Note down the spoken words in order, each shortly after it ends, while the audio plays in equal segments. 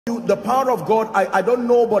The power of God, I don't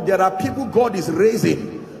know, but there are people God is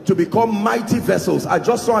raising to become mighty vessels. I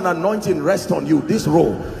just saw an anointing rest on you, this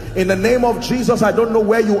row. In the name of Jesus, I don't know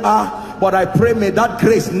where you are, but I pray may that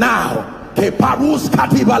grace now, let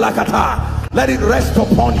it rest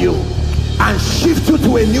upon you and shift you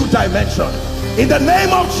to a new dimension. In the name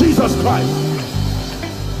of Jesus Christ.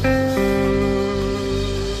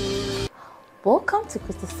 Welcome to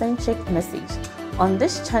Christocentric Message. On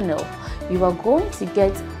this channel, you are going to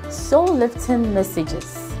get soul-lifting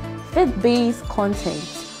messages, faith-based content,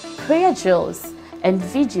 prayer drills, and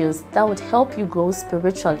videos that would help you grow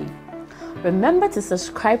spiritually. Remember to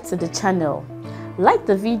subscribe to the channel, like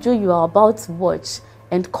the video you are about to watch,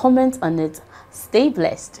 and comment on it. Stay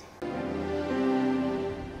blessed.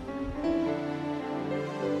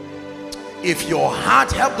 If your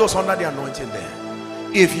heart, help those under the anointing there.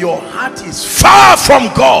 If your heart is far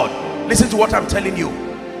from God, listen to what I'm telling you.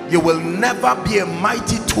 You will never be a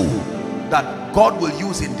mighty tool that God will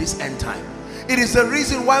use in this end time. It is the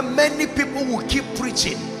reason why many people will keep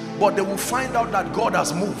preaching, but they will find out that God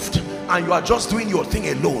has moved and you are just doing your thing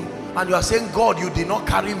alone. And you are saying, God, you did not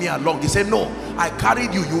carry me along. He said, no, I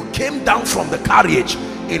carried you. You came down from the carriage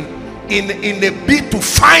in a bid to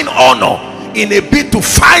find honor, in a bid to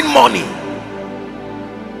find money.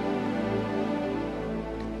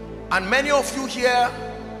 And many of you here,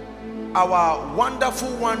 our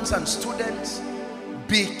wonderful ones and students,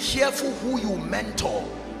 be careful who you mentor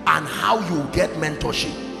and how you get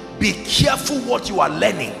mentorship. Be careful what you are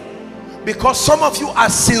learning, because some of you,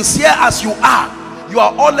 as sincere as you are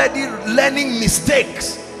already learning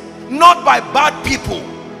mistakes, not by bad people.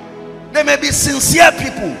 They may be sincere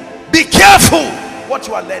people. Be careful what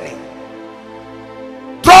you are learning.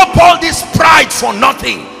 Drop all this pride for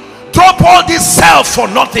nothing. Drop all this self for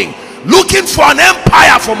nothing, looking for an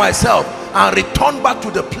empire for myself, and return back to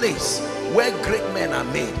the place where great men are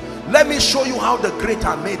made. Let me show you how the great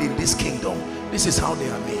are made in this kingdom. This is how they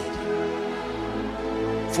are made.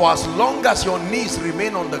 For as long as your knees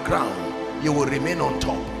remain on the ground, you will remain on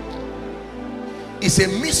top. It's a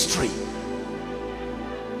mystery.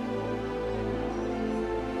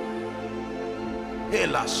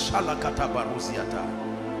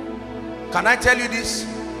 Can I tell you this?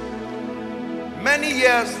 Many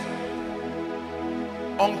years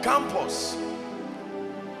on campus,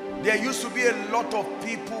 there used to be a lot of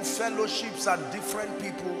people, fellowships and different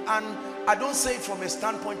people, and I don't say it from a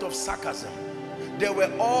standpoint of sarcasm. There were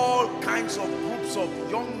all kinds of groups of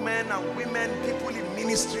young men and women, people in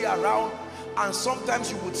ministry around, and sometimes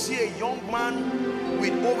you would see a young man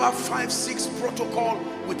with over 5-6 protocol,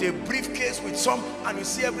 with a briefcase, with some, and you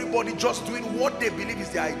see everybody just doing what they believe is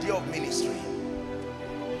the idea of ministry.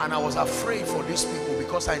 And I was afraid for these people,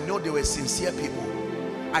 because I know they were sincere people.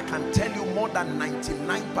 I can tell you more than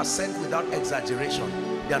 99% without exaggeration,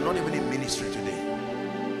 they are not even in ministry today.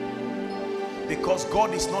 Because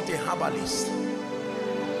God is not a herbalist.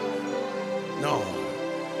 No.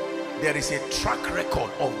 There is a track record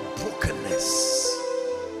of brokenness.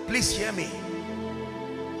 Please hear me.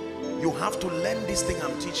 You have to learn this thing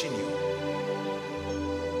I'm teaching you.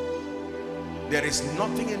 There is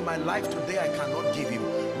nothing in my life today I cannot give you.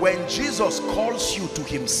 When Jesus calls you to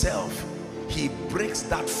himself, he breaks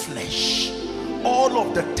that flesh. All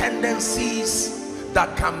of the tendencies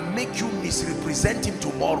that can make you misrepresent him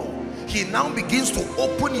tomorrow, he now begins to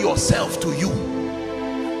open yourself to you.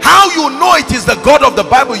 How you know it is the God of the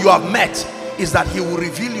Bible you have met is that he will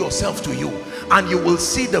reveal yourself to you, and you will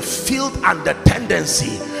see the filth and the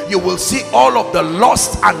tendency. You will see all of the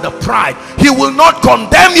lust and the pride. He will not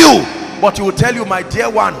condemn you, but he will tell you, my dear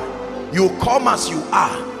one, you come as you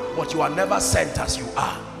are, but you are never sent as you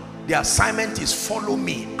are. The assignment is follow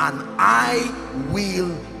me and I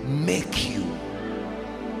will make you.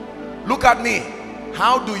 Look at me.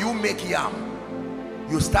 How do you make yam?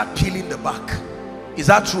 You start peeling the back. Is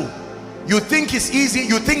that true? You think it's easy?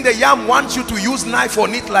 You think the yam wants you to use knife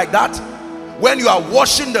on it like that? When you are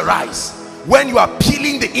washing the rice, when you are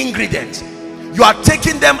peeling the ingredients, you are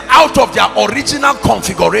taking them out of their original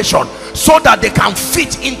configuration so that they can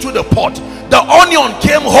fit into the pot. The onion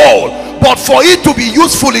came whole, but for it to be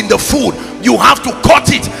useful in the food, you have to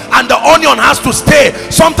cut it, and the onion has to stay.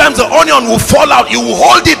 Sometimes the onion will fall out. You will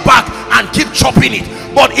hold it back and keep chopping it,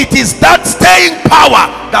 but it is that staying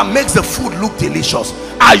power that makes the food look delicious.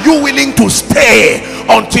 Are you willing to stay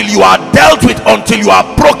until you are dealt with, until you are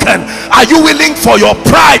broken? Are you willing for your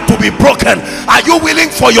pride to be broken? Are you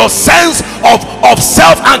willing for your sense of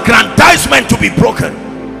self-aggrandizement to be broken,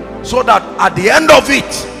 so that at the end of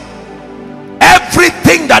it,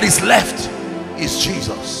 everything that is left is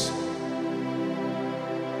Jesus?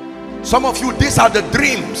 Some of you, these are the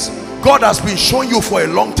dreams God has been showing you for a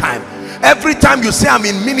long time. Every time you say I'm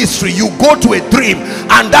in ministry, you go to a dream,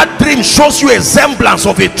 and that dream shows you a semblance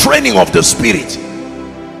of a training of the spirit.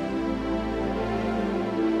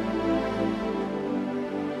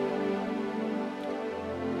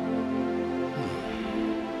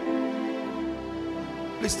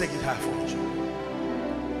 Please take it high for me.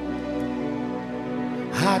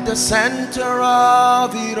 At the center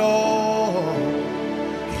of it all,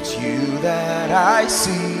 it's you that I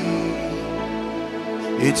see.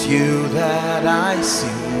 It's you that I see.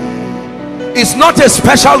 It's not a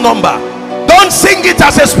special number. Don't sing it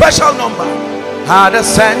as a special number. At the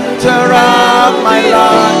center of my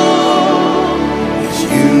life, it's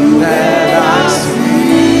you that I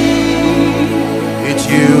see. It's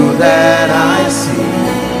you that I see.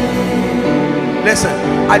 Listen,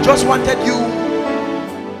 I just wanted you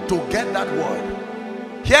to get that word.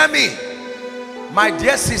 Hear me, my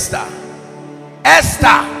dear sister.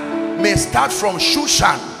 Esther may start from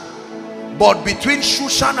Shushan, but between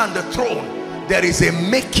Shushan and the throne there is a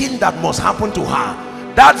making that must happen to her.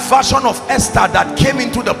 That version of Esther that came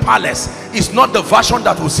into the palace is not the version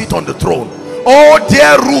that will sit on the throne. Oh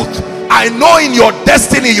dear Ruth, I know in your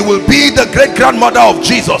destiny you will be the great grandmother of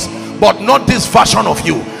Jesus, but not this version of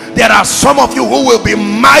you. There are some of you who will be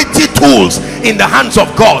mighty tools in the hands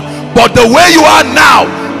of God, but the way you are now,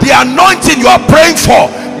 the anointing you are praying for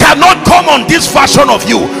cannot come on this version of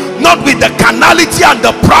you, not with the carnality and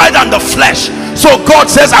the pride and the flesh. So God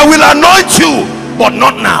says, I will anoint you, but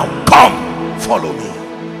not now. Come, follow me.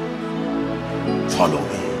 Follow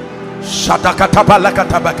me.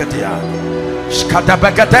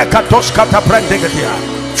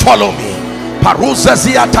 Follow me.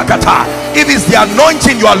 If it's the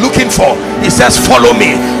anointing you are looking for, he says follow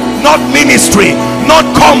me. Not ministry, not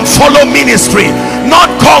come follow ministry,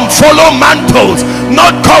 not come follow mantles,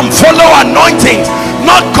 not come follow anointings,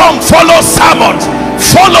 not come follow sermons.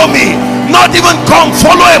 Follow me. Not even come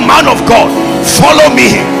follow a man of God. Follow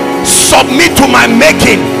me. Submit to my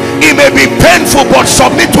making. It may be painful, but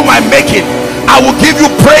submit to my making. I will give you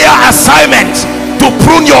prayer assignments to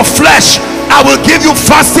prune your flesh. I will give you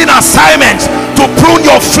fasting assignments to prune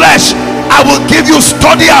your flesh. I will give you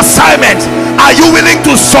study assignments. Are you willing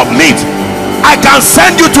to submit? I can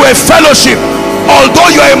send you to a fellowship. Although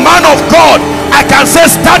you're a man of God, I can say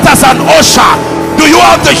start as an usher. Do you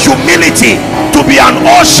have the humility to be an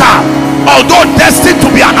usher, although destined to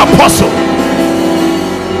be an apostle?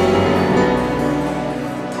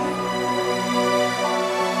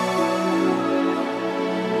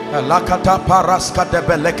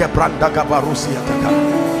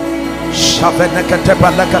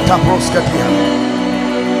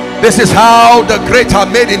 This is how the great are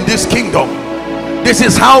made in this kingdom. This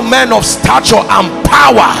is how men of stature and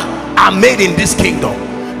power are made in this kingdom.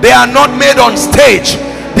 They are not made on stage.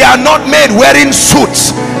 They are not made wearing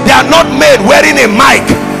suits. They are not made wearing a mic.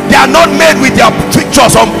 They are not made with their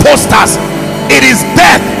pictures on posters. It is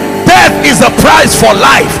death. Death is the price for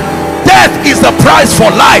life. Death is the price for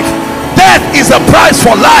life. Death is the price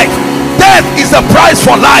for life. Death is the price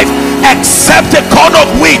for life. Except a corn of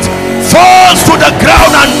wheat falls to the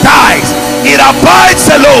ground and dies, it abides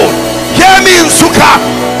alone. Hear me in Sukkah.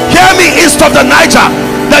 Hear me east of the Niger.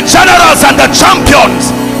 The generals and the champions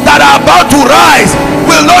that are about to rise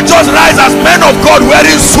will not just rise as men of God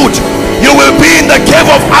wearing suit. You will be in the cave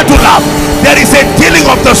of Adullam. There is a dealing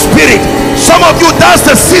of the spirit. Some of you, that's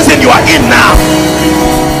the season you are in now.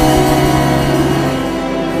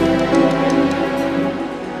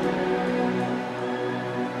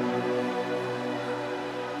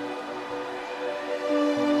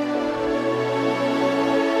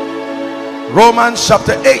 Romans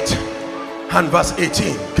chapter 8 and verse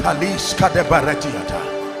 18.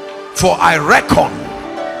 For I reckon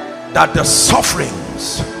that the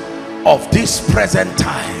sufferings of this present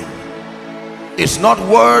time is not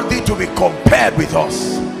worthy to be compared with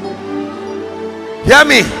us. Hear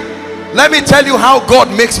me. Let me tell you how God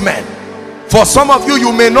makes men. For some of you,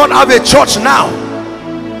 you may not have a church now.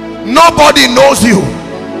 Nobody knows you.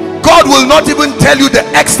 God will not even tell you the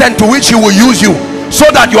extent to which he will use you, so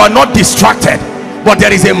that you are not distracted. But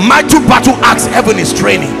there is a mighty battle axe heaven is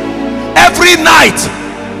training. Every night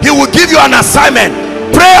he will give you an assignment.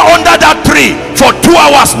 Pray under that tree for 2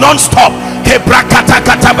 hours non-stop.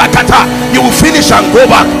 You will finish and go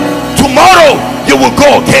back. Tomorrow you will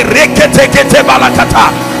go.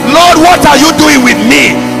 Lord, what are you doing with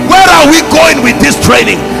me? Where are we going with this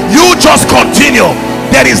training? You just continue.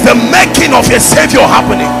 There is the making of a savior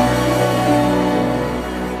happening.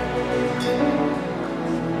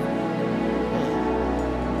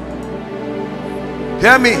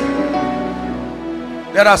 Hear me.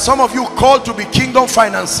 There are some of you called to be kingdom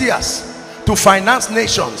financiers, to finance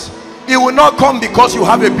nations. It will not come because you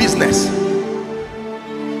have a business.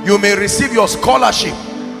 You may receive your scholarship,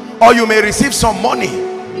 or you may receive some money,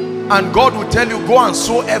 and God will tell you, go and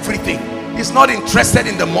sow everything. He's not interested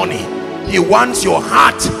in the money. He wants your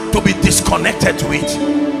heart to be disconnected to it.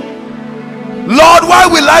 Lord, why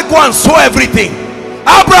will I go and sow everything?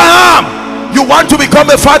 Abraham, you want to become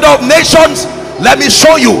a father of nations? Let me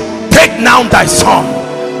show you. Take now thy son,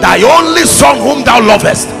 thy only son whom thou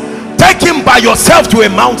lovest. Take him by yourself to a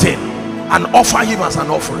mountain and offer him as an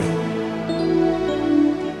offering.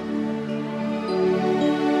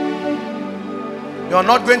 You're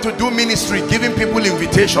not going to do ministry giving people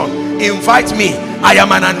invitation. Invite me, I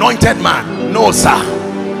am an anointed man. No sir,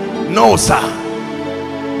 no sir.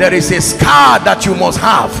 There is a scar that you must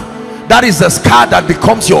have. That is the scar that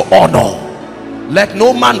becomes your honor. Let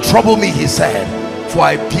no man trouble me, he said, for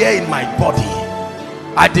I bear in my body.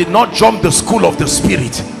 I did not jump the school of the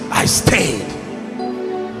spirit. I stayed.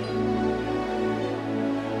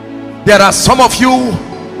 There are some of you,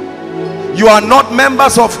 you are not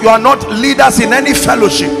members of, you are not leaders in any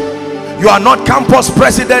fellowship. You are not campus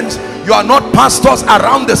presidents. You are not pastors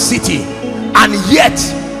around the city. And yet,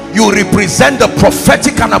 you represent the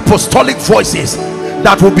prophetic and apostolic voices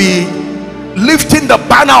that will be lifting the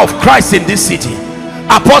banner of Christ in this city.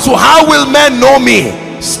 Apostle, how will men know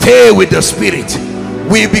me? Stay with the Spirit.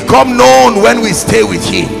 We become known when we stay with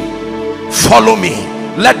him. Follow me.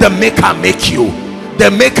 Let the maker make you.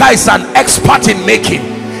 The maker is an expert in making.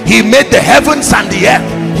 He made the heavens and the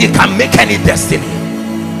earth. He can make any destiny.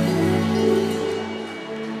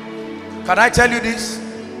 Can I tell you this?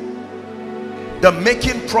 The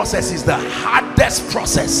making process is the hardest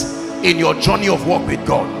process in your journey of walk with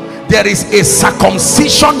God. There is a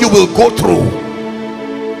circumcision you will go through.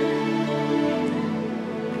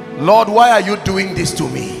 Lord, why are you doing this to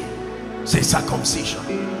me? Say circumcision.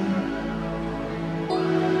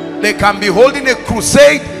 They can be holding a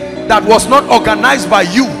crusade that was not organized by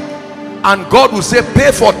you, and God will say,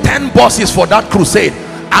 pay for 10 buses for that crusade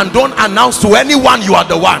and don't announce to anyone you are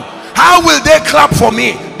the one. How will they clap for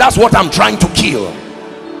me? That's what I'm trying to kill.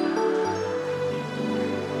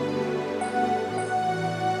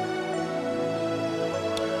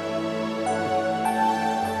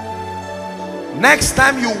 Next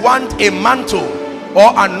time you want a mantle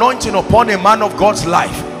or anointing upon a man of God's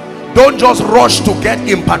life, don't just rush to get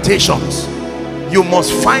impartations. You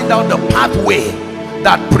must find out the pathway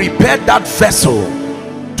that prepared that vessel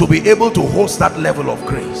to be able to host that level of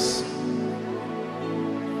grace.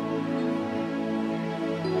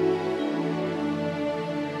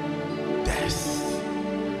 Death.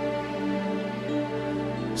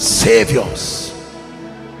 Saviors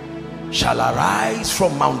shall arise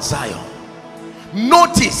from Mount Zion.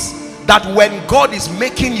 Notice that when God is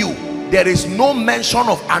making you, there is no mention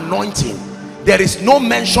of anointing. There is no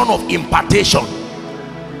mention of impartation.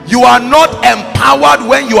 You are not empowered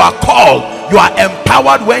when you are called. You are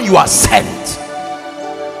empowered when you are sent.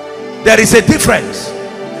 There is a difference.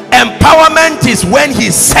 Empowerment is when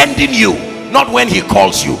he's sending you, not when he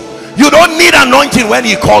calls you. You don't need anointing when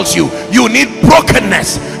he calls you. You need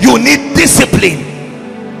brokenness. You need discipline.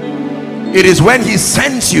 It is when he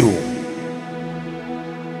sends you.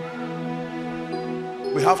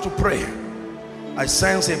 We have to pray. I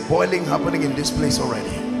sense a boiling happening in this place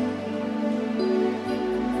already.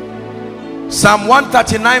 Psalm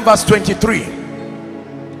 139 verse 23.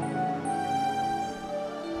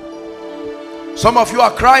 Some of you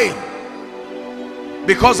are crying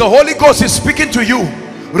because the Holy Ghost is speaking to you.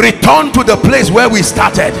 Return to the place where we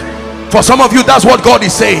started. For some of you, that's what God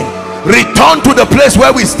is saying. Return to the place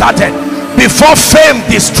where we started, before fame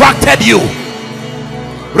distracted you.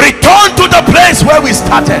 Return to the place where we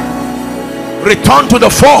started. Return to the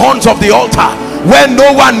four horns of the altar, where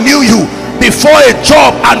no one knew you. Before a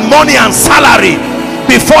job and money and salary,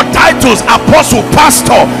 before titles, apostle,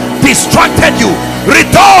 pastor distracted you.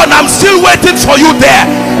 Return. I'm still waiting for you there.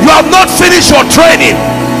 You have not finished your training.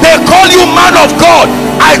 They call you man of God,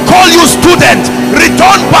 I call you student.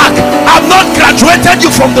 Return back. I've not graduated you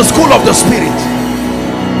from the school of the Spirit.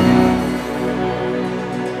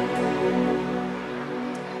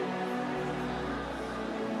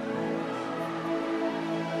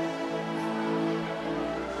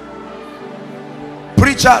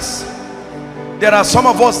 Preachers, there are some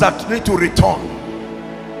of us that need to return.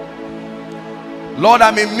 Lord,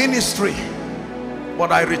 I'm in ministry,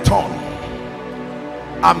 but I return.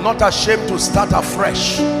 I'm not ashamed to start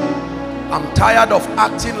afresh. I'm tired of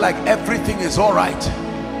acting like everything is all right.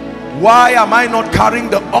 Why am I not carrying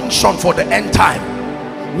the unction for the end time?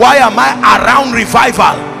 Why am I around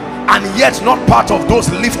revival and yet not part of those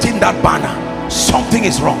lifting that banner, something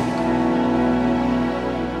is wrong.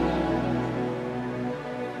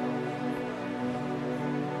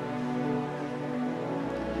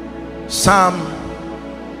 Psalm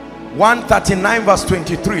 139 verse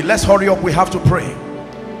 23. Let's hurry up, we have to pray.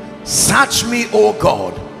 Search me, O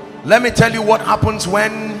God. Let me tell you what happens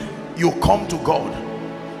when you come to God.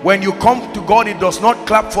 When you come to God, it does not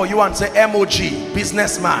clap for you and say MOG,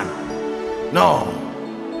 businessman. No.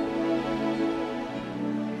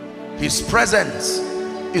 His presence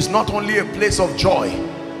is not only a place of joy,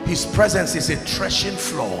 his presence is a threshing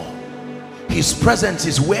floor. His presence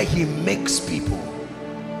is where he makes people.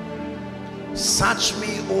 Search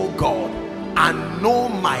me, O God, and know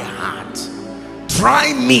my heart.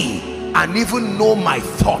 Try me and even know my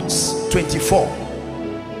thoughts. 24,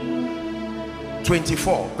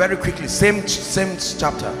 very quickly, same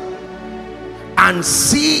chapter. And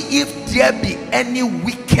see if there be any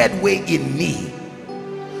wicked way in me.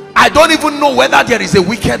 I don't even know whether there is a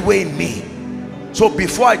wicked way in me. So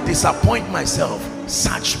before I disappoint myself,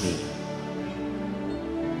 search me.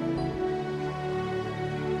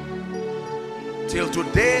 Till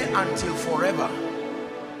today and till forever,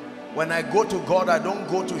 when I go to God, I don't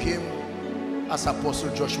go to him as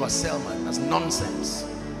Apostle Joshua Selman. That's nonsense.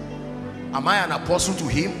 Am I an apostle to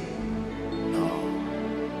him?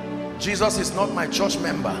 No. Jesus is not my church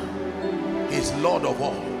member. He is Lord of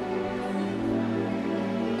all.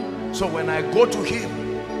 So when I go to him,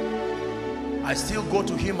 I still go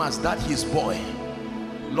to him as that his boy.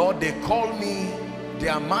 Lord, they call me, they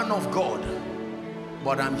are man of God,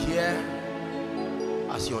 but I'm here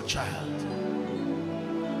as your child.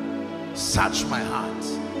 Search my heart.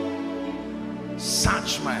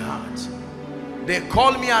 Search my heart. They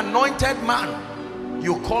call me anointed man,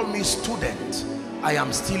 you call me student. I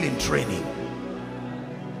am still in training.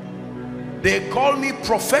 They call me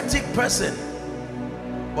prophetic person,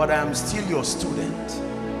 but I am still your student.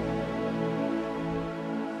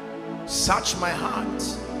 Search my heart.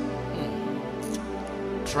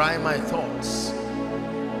 Try my thoughts.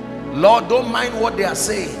 Lord, don't mind what they are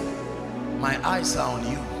saying. My eyes are on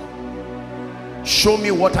you. Show me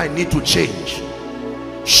what I need to change.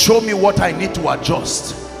 Show me what I need to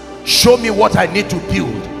adjust. Show me what I need to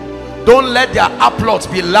build. Don't let their applause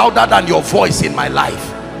be louder than your voice in my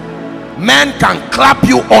life. Men can clap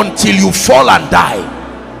you until you fall and die.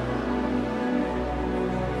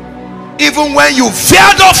 Even when you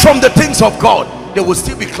veered off from the things of God, they will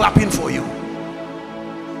still be clapping for you.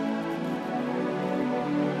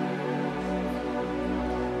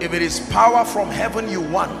 If it is power from heaven you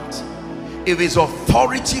want, if it's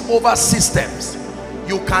authority over systems,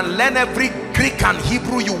 you can learn every Greek and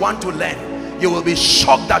Hebrew you want to learn. You will be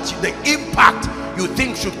shocked that the impact you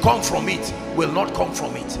think should come from it will not come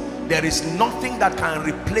from it. There is nothing that can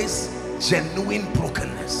replace genuine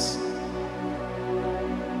brokenness.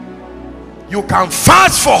 You can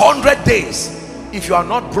fast for 100 days. If you are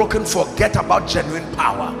not broken, forget about genuine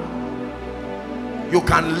power. You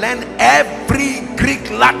can learn every Greek,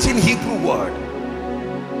 Latin, Hebrew word.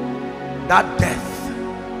 That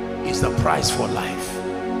death is the price for life.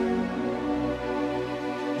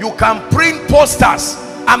 You can print posters.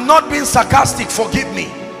 I'm not being sarcastic, forgive me.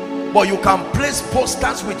 But you can place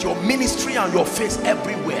posters with your ministry and your face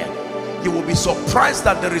everywhere. You will be surprised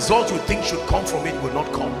that the result you think should come from it will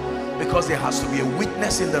not come. Because there has to be a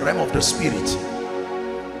witness in the realm of the spirit.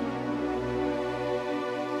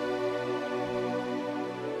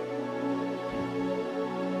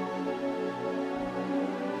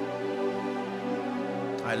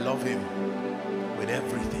 I love him with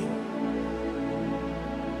everything.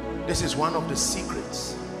 This is one of the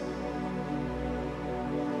secrets.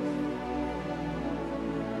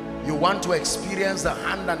 You want to experience the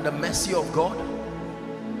hand and the mercy of God?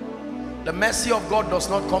 The mercy of God does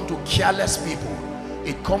not come to careless people.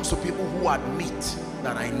 It comes to people who admit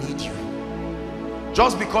that I need you.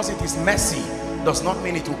 Just because it is mercy does not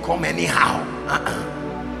mean it will come anyhow.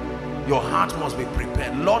 Your heart must be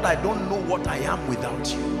prepared. Lord, I don't know what I am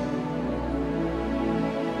without you.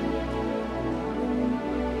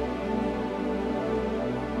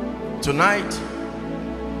 Tonight,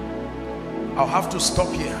 I'll have to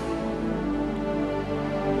stop here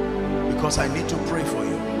because I need to pray for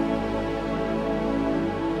you.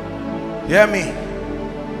 Hear me.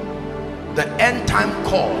 The end time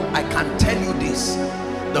call, I can tell you this,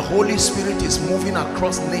 the Holy Spirit is moving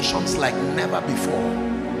across nations like never before.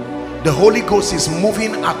 The Holy Ghost is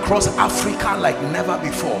moving across Africa like never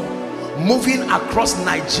before, moving across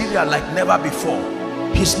Nigeria like never before.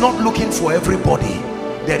 He's not looking for everybody.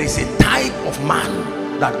 There is a type of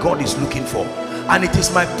man that God is looking for. And it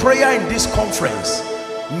is my prayer in this conference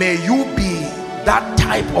May you be that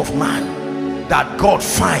type of man that God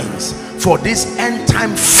finds for this end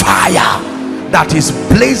time fire that is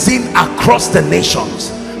blazing across the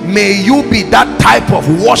nations. May you be that type of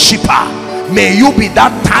worshiper. May you be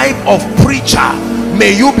that type of preacher.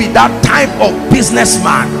 May you be that type of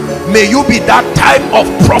businessman. May you be that type of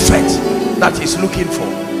prophet that he's looking for.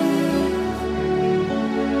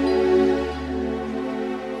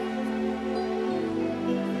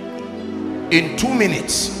 In 2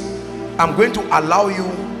 minutes, I'm going to allow you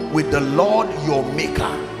with the Lord your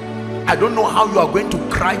maker. I don't know how you are going to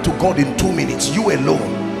cry to God in 2 minutes, you alone,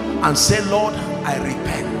 and say, Lord, I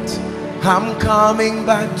repent. I'm coming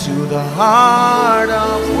back to the heart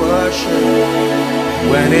of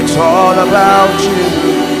worship, when it's all about you.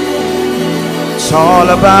 It's all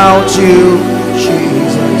about you,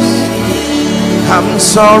 Jesus. I'm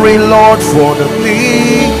sorry, Lord, for the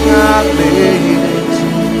thing I made it,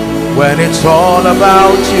 when it's all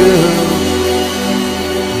about you.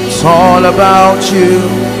 It's all about you,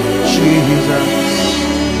 Jesus.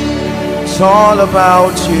 It's all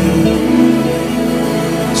about you.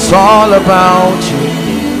 It's all about you.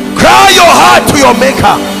 Cry your heart to your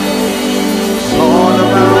maker. It's all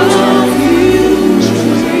about you,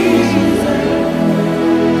 Jesus.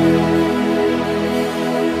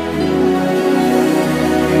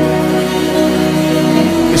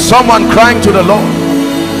 Is someone crying to the Lord?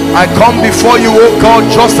 I come before you, oh God,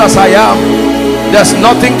 just as I am. There's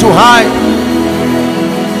nothing to hide.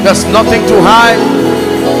 There's nothing to hide.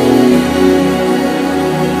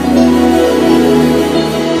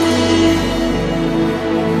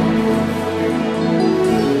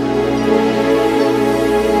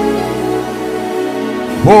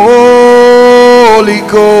 Holy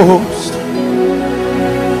Ghost,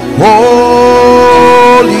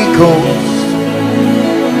 Holy Ghost,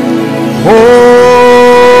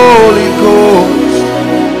 Holy Ghost,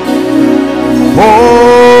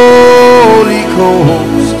 Holy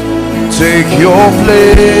Ghost, take your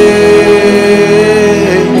place,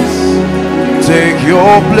 take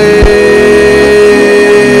your place,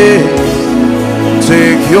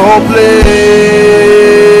 take your place,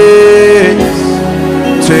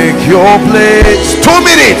 take your place. 2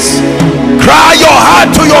 minutes. Cry your heart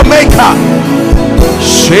to your maker.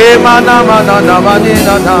 Shema na mana na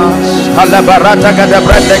manina na halabarata gada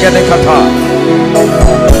brande gane kata.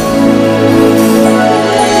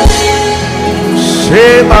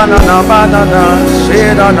 Shema na mana na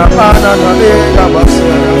shena na mana na lega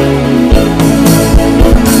basara.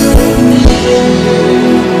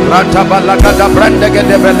 Rata balaga da brande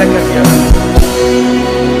gade beleketia.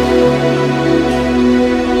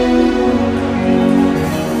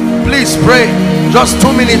 Please pray. Just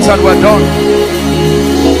 2 minutes and we're done.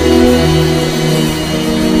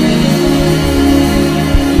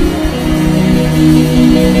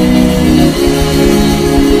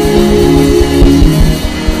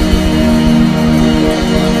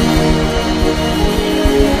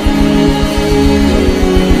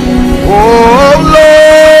 Oh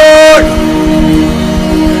Lord,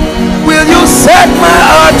 will you set my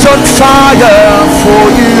heart on fire for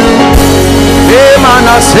you?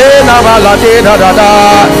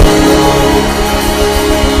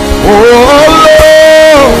 Oh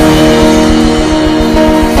Lord,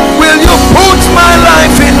 will you put my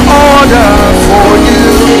life in order for you?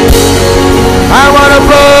 I want to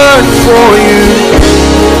burn for you.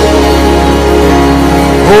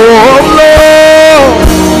 Oh Lord,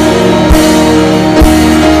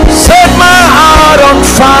 set my heart on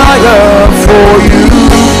fire for you.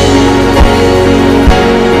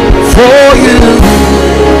 For you.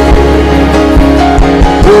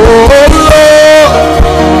 Oh Lord,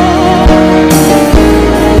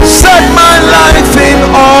 set my life in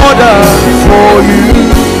order for you.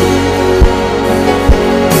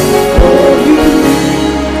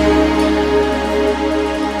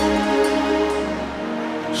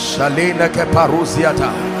 Shalina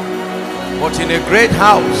keparusiata. But in a great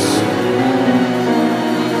house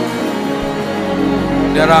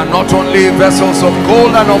there are not only vessels of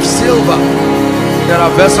gold and of silver, there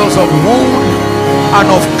are vessels of wood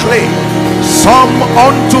and of clay, some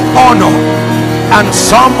unto honor and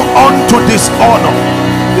some unto dishonor.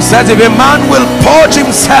 He says, if a man will purge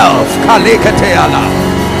himself, purge himself,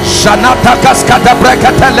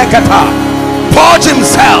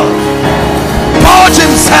 purge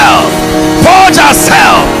himself, purge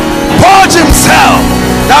ourselves, purge himself,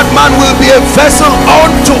 that man will be a vessel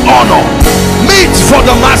unto honor, meet for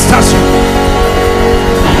the master's use.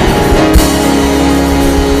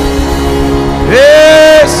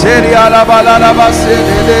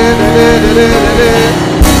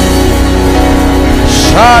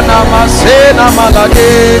 Shana masena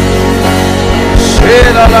malade.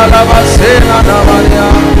 Shela la la masena na maria.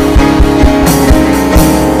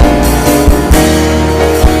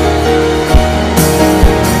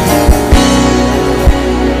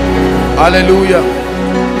 Hallelujah.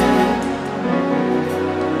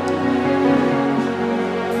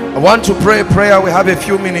 I want to pray a prayer. We have a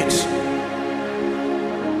few minutes,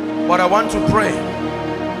 but I want to pray.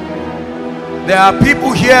 There are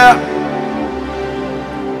people here.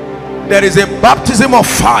 There is a baptism of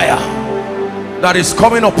fire that is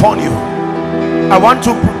coming upon you. I want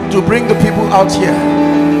to bring the people out here.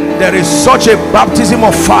 There is such a baptism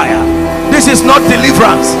of fire. This is not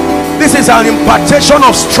deliverance. This is an impartation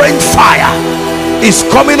of strange fire. Is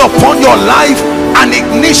coming upon your life, an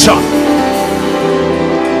ignition.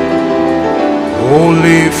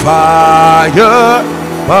 Holy fire,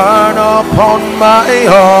 burn upon my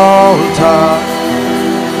altar,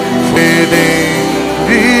 feeding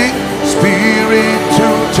the Spirit to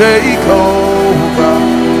take over.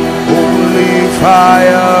 Holy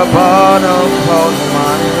fire, burn upon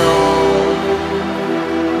my altar.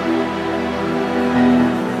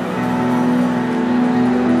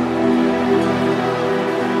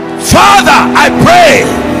 Father, I pray,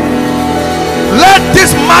 let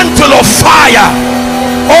this mantle of fire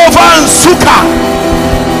over Nsuka,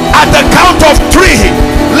 at the count of 3,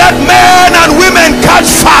 let men and women catch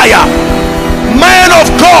fire. Men of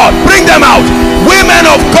God, bring them out. Women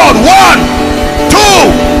of God, 1, 2,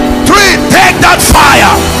 3. Take that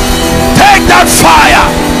fire. Take that fire.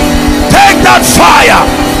 Take that fire.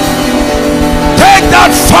 Take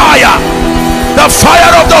that fire. The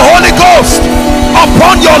fire of the Holy Ghost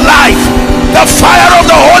upon your life. The fire of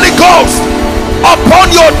the Holy Ghost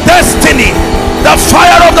upon your destiny. The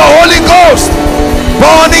fire of the Holy Ghost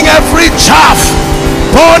burning every chaff,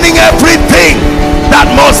 burning everything that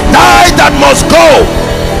must die, that must go.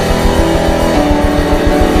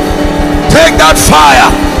 Take that fire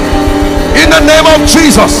in the name of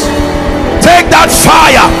Jesus. Take that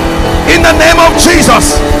fire in the name of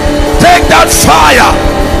Jesus. Take that fire.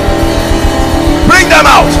 Bring them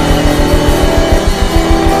out.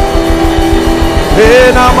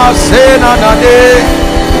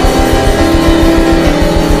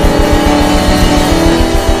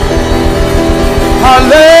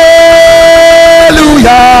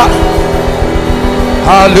 Hallelujah.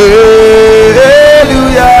 Hallelujah.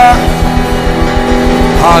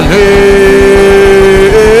 Hallelujah.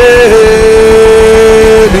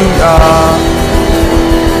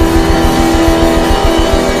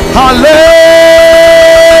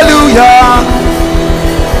 Hallelujah.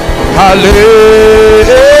 Hallelujah.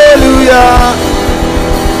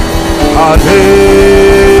 Hallelujah.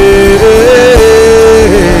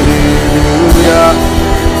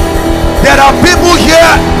 There are people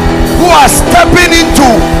here who are stepping into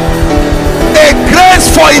a grace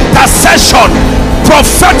for intercession.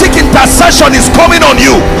 Prophetic intercession is coming on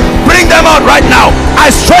you. Bring them out right now. I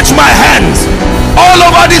stretch my hands all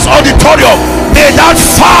over this auditorium. May that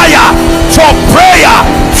fire for prayer,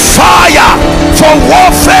 fire for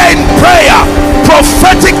warfare in prayer,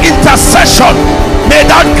 prophetic intercession, may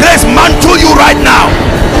that grace mantle you right now.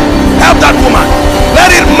 Help that woman.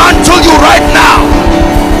 Let it mantle you right now.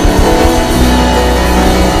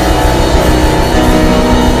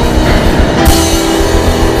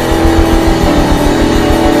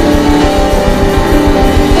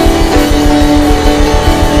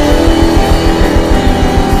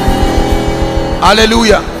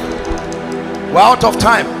 Hallelujah. We're out of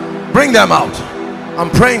time. Bring them out. I'm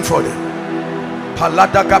praying for them.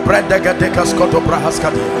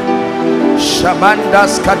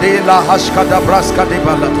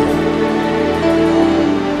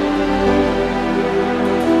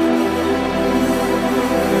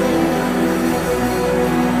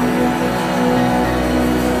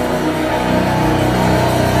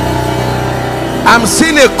 I'm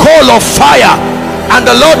seeing a coal of fire, and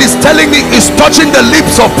the Lord is telling me He's touching the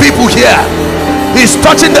lips of people here. He's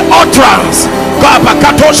touching the utterance.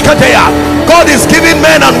 God is giving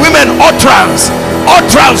men and women utterance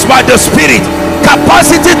by the Spirit,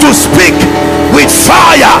 capacity to speak with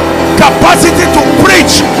fire, capacity to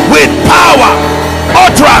preach with power,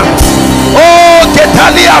 utterance. Oh,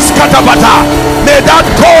 Getalias Katabata, may that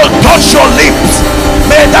coal touch your lips.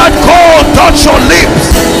 May that coal touch your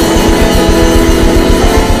lips.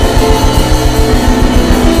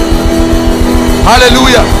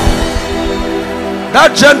 Hallelujah.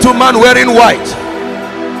 That gentleman wearing white,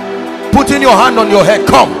 putting your hand on your head,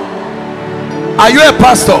 come. Are you a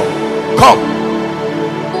pastor? Come.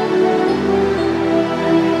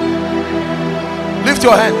 Lift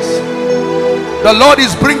your hands. The Lord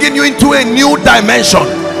is bringing you into a new dimension.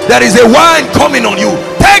 There is a wine coming on you.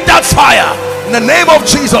 Take that fire in the name of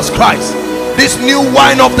Jesus Christ. This new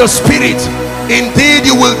wine of the Spirit, indeed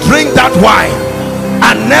you will drink that wine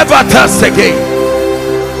and never thirst again.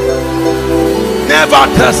 Never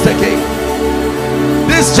thirst again.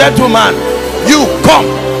 This gentleman, you come.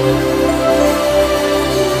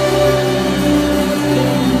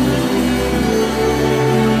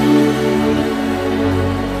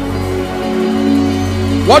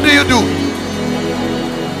 What do you do?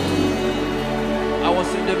 I was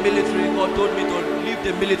in the military. God told me to leave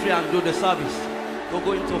the military and do the service, to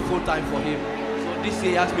go into full time for him. So this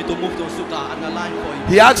year he asked me to move to Nsukka and align for him.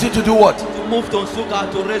 He asked you to do what? To move to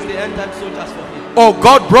Nsukka to raise the end-time soldiers for him. Oh,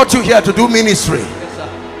 God brought you here to do ministry. Yes, sir.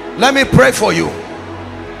 Let me pray for you.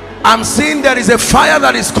 I'm seeing there is a fire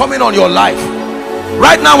that is coming on your life.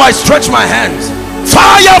 Right now I stretch my hands.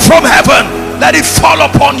 Fire from heaven, let it fall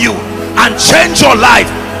upon you and change your life.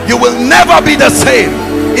 You will never be the same,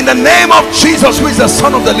 in the name of Jesus, who is the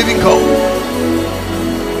Son of the living God.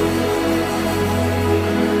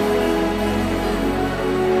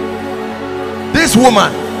 This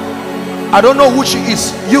woman, I don't know who she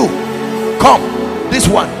is. You come. This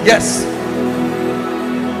one, yes.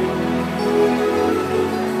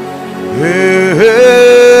 Hey, hey,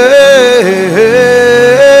 hey, hey,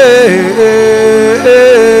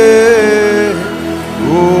 hey.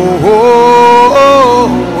 Oh, oh, oh,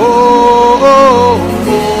 oh, oh.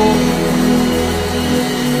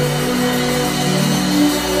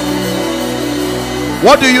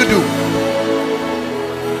 What do you do?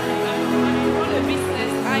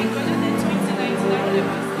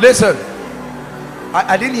 Listen,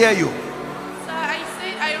 I didn't hear you. Sir, I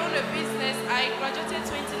said I run a business. I graduated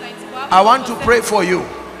 2019. I want to pray for you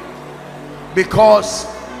because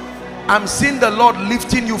I'm seeing the Lord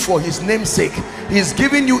lifting you for his name's sake. He's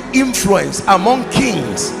giving you influence among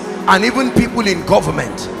kings and even people in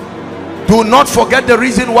government. Do not forget the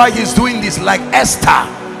reason why he's doing this. Like Esther,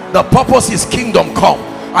 the purpose is kingdom come.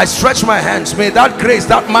 I stretch my hands. May that grace,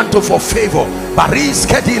 that mantle for favor,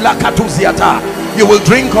 you will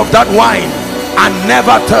drink of that wine and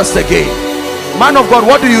never thirst again. Man of God,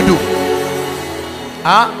 what do you do?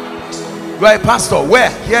 You are a pastor. Where?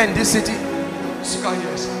 Here in this city? Nsukka,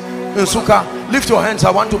 yes. In Nsukka. Lift your hands.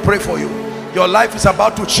 I want to pray for you. Your life is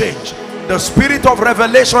about to change. The spirit of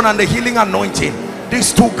revelation and the healing anointing,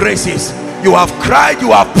 these two graces, you have cried,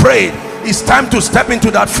 you have prayed. It's time to step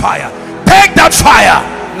into that fire. Take that fire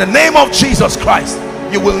in the name of Jesus Christ.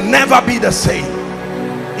 You will never be the same,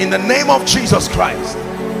 in the name of Jesus Christ.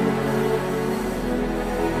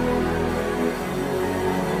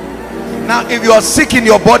 Now if you are sick in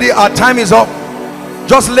your body, our time is up.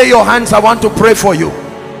 Just lay your hands. I want to pray for you.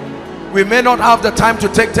 We may not have the time to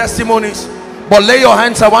take testimonies, but lay your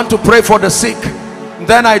hands. I want to pray for the sick.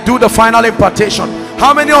 Then I do the final impartation.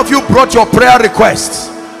 How many of you brought your prayer requests?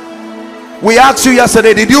 We asked you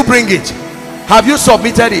yesterday, did you bring it? Have you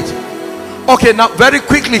submitted it? Okay, now very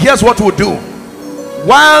quickly, here's what we'll do.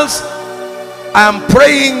 Whilst I am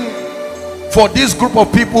praying for this group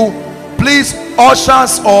of people, please,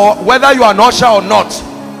 ushers, or whether you are an usher or not,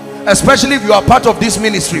 especially if you are part of this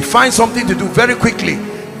ministry, find something to do very quickly.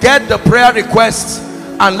 Get the prayer requests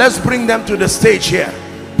and let's bring them to the stage here.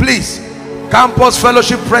 Please, campus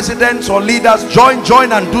fellowship presidents or leaders,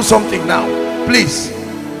 join and do something now, please.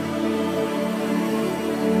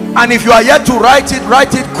 And if you are yet to write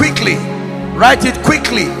it quickly. Write it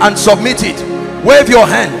quickly and submit it. Wave your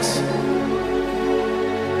hands.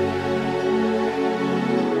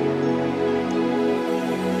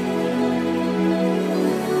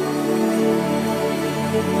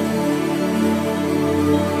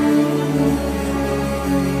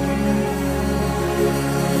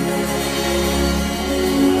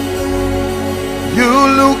 You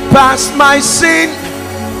look past my sin,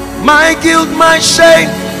 my guilt, my shame.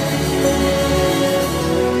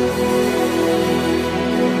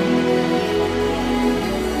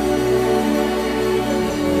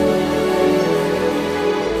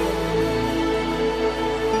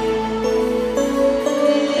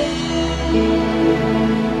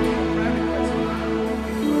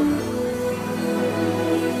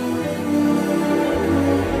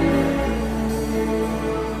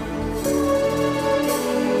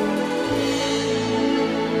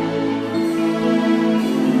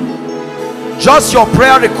 Just your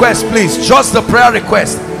prayer request, please. Just the prayer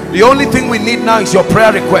request. The only thing we need now is your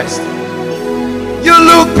prayer request. You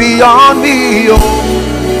look beyond me, oh.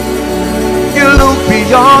 You look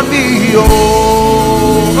beyond me, oh.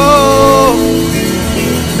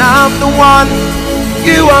 Now I'm the one.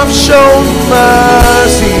 You have shown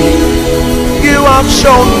mercy. You have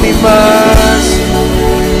shown me mercy.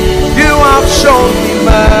 have shown me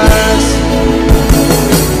mercy.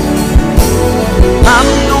 I'm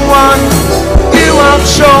the one. You have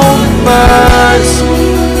shown me mercy.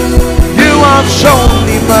 You have shown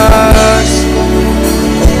me mercy.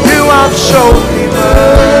 You have shown me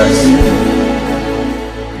mercy.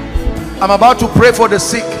 I'm about to pray for the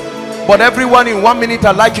sick, but everyone in 1 minute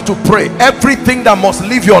I'd like you to pray. Everything that must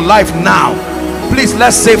leave your life now, please,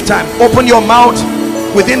 let's save time. Open your mouth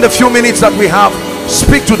within the few minutes that we have.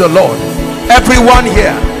 Speak to the Lord. Everyone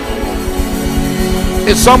here,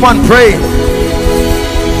 is someone praying?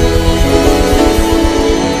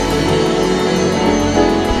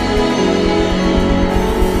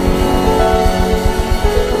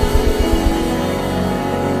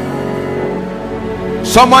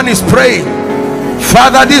 Someone is praying.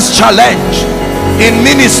 Father, this challenge in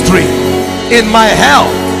ministry, in my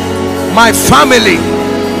health, my family,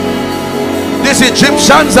 these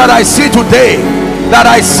Egyptians that I see today, that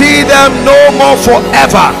I see them no more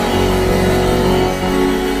forever.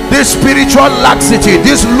 This spiritual laxity,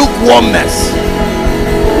 this lukewarmness.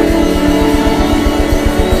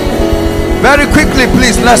 Very quickly,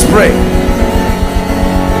 please, let's pray.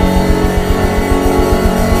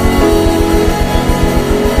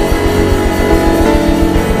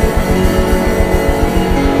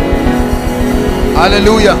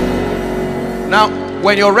 Hallelujah. Now,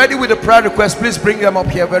 when you're ready with the prayer request, please bring them up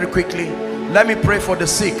here very quickly. Let me pray for the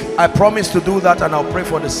sick. I promise to do that, and I'll pray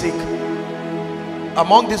for the sick.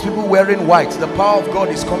 Among these people wearing white, the power of God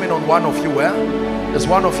is coming on one of you. There's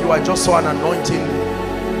one of you. I just saw an anointing,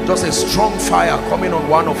 just a strong fire coming on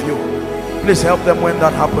one of you. Please help them when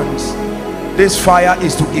that happens. This fire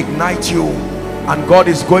is to ignite you, and God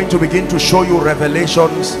is going to begin to show you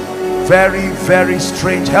revelations. Very, very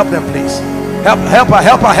strange. Help them, please. Help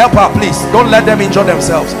her, please. Don't let them injure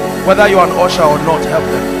themselves. Whether you're an usher or not, help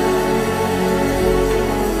them.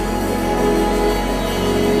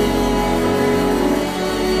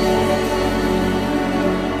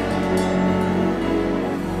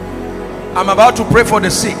 I'm about to pray for the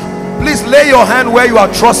sick. Please lay your hand where you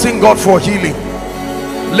are trusting God for healing.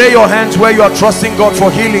 Lay your hands where you are trusting God for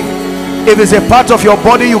healing. If it's a part of your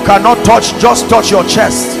body you cannot touch, just touch your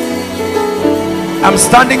chest. I'm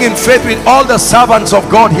standing in faith with all the servants of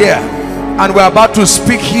God here, and we're about to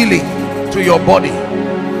speak healing to your body.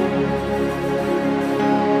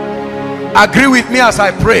 Agree with me as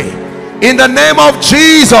I pray. In the name of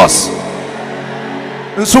Jesus.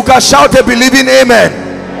 Nsuka, shout a believing amen.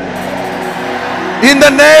 In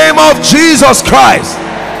the name of Jesus Christ.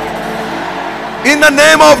 In the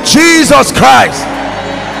name of Jesus Christ.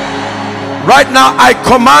 Right now I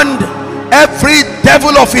command every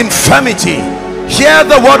devil of infirmity, hear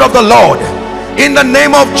the word of the Lord. In the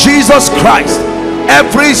name of Jesus Christ,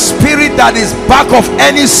 every spirit that is back of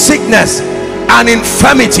any sickness and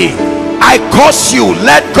infirmity, I curse you.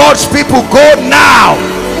 Let God's people go now.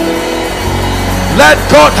 Let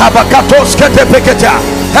God have a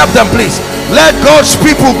help them, please. Let God's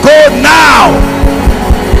people go now.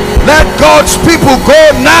 Let God's people go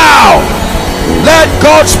now. Let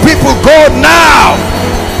God's people go now.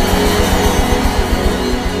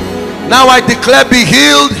 Now I declare, be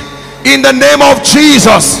healed in the name of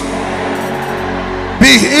Jesus.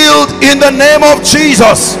 Be healed in the name of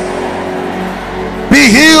Jesus.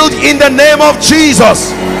 Be healed in the name of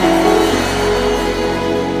Jesus.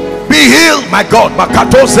 Be healed, my God.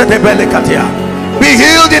 Be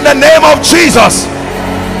healed in the name of Jesus.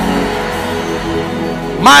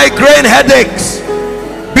 Migraine headaches,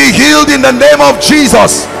 be healed in the name of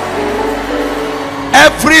Jesus.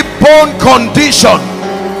 Every bone condition,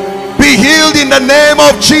 be healed in the name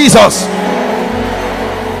of Jesus.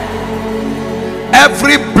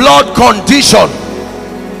 Every blood condition,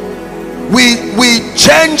 we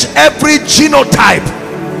change every genotype,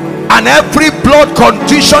 and every blood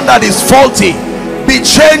condition that is faulty be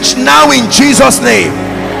changed now in Jesus' name.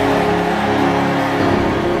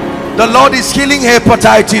 The Lord is healing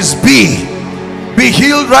hepatitis B. Be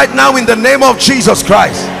healed right now in the name of Jesus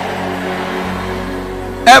Christ.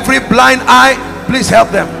 Every blind eye, please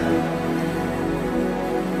help them.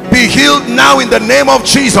 Be healed now in the name of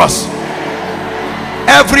Jesus.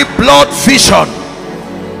 Every blood vision,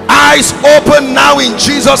 eyes open now in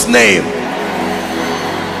Jesus' name.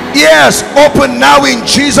 Ears open now in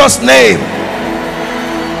Jesus' name.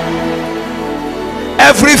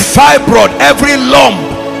 Every fibroid, every lump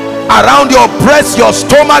around your breast, your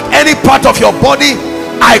stomach, any part of your body,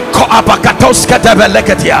 I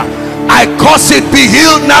cause it, be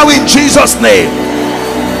healed now in Jesus' name.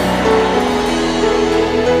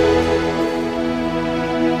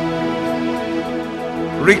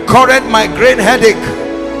 Recurrent migraine headache,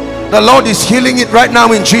 the Lord is healing it right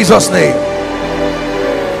now in Jesus' name.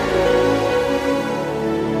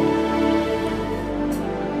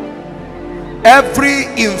 Every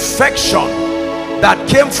infection that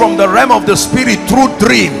came from the realm of the spirit through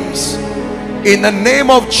dreams, in the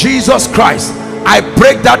name of Jesus Christ, I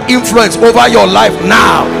break that influence over your life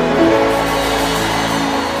now.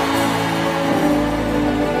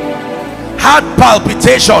 Heart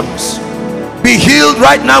palpitations, be healed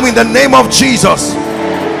right now in the name of Jesus.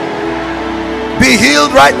 Be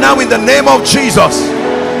healed right now in the name of Jesus.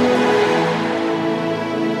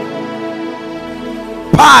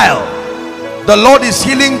 Pile, the Lord is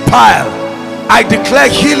healing pile. I declare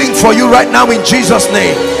healing for you right now in Jesus'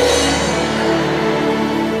 name.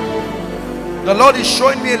 The Lord is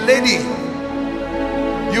showing me a lady.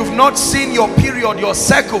 You've not seen your period, your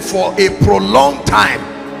cycle for a prolonged time,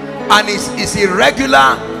 and it's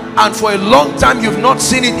irregular, and for a long time you've not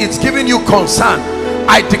seen it. It's giving you concern.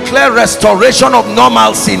 I declare restoration of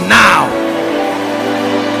normalcy now.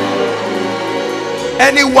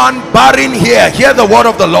 Anyone barren here, hear the word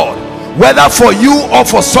of the Lord. Whether for you or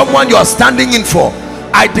for someone you are standing in for,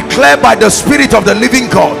 I declare by the Spirit of the living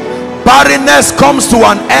God, barrenness comes to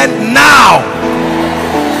an end now.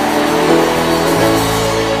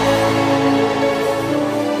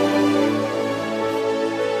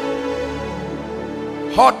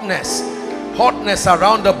 Hotness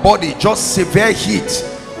around the body, just severe heat,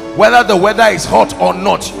 whether the weather is hot or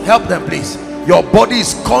not. Help them please. Your body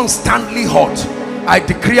is constantly hot. I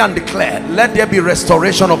decree and declare, let there be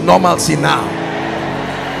restoration of normalcy now.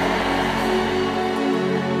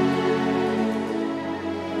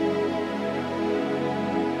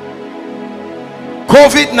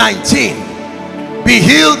 COVID-19, be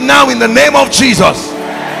healed now in the name of Jesus.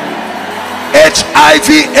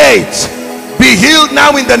 HIV/AIDS, be healed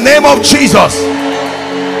now in the name of Jesus.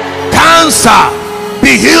 Cancer,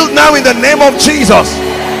 be healed now in the name of Jesus.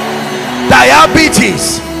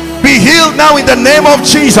 Diabetes, be healed now in the name of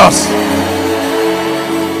Jesus.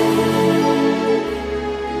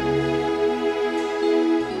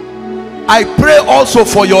 I pray also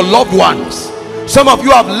for your loved ones. Some of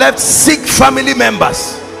you have left sick family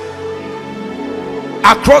members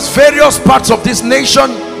across various parts of this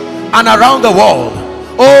nation and around the world.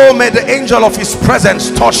 Oh, may the angel of his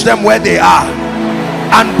presence touch them where they are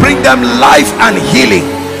and bring them life and healing.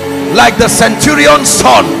 Like the centurion's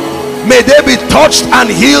son, may they be touched and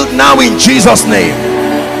healed now in Jesus' name.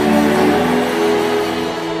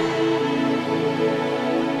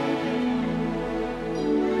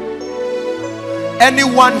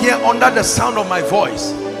 Anyone here under the sound of my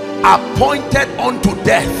voice appointed unto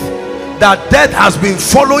death, that death has been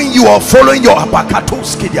following you or following your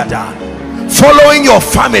following your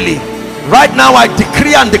family, right now I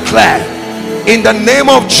decree and declare in the name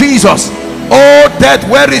of Jesus, oh death,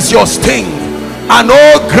 where is your sting? And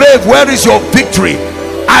oh grave, where is your victory?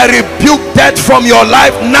 I rebuke death from your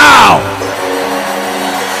life now.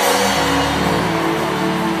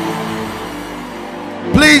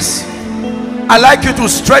 Please, I'd like you to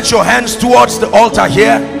stretch your hands towards the altar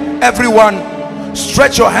here. Everyone,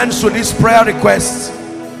 stretch your hands to these prayer requests.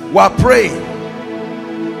 We're praying.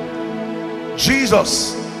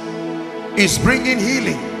 Jesus is bringing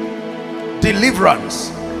healing,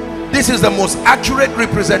 deliverance. This is the most accurate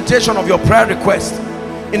representation of your prayer request.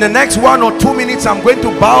 In the next 1 or 2 minutes, I'm going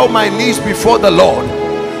to bow my knees before the Lord,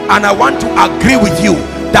 and I want to agree with you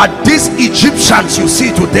that these Egyptians you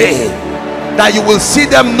see today, that you will see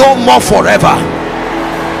them no more forever.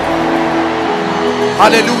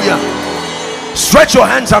 Hallelujah. Stretch your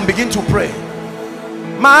hands and begin to pray.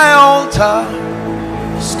 My altar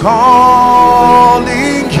is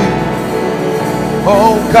calling you,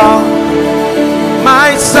 oh God.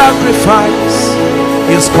 My sacrifice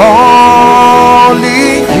is calling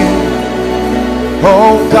you,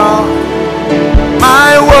 oh God.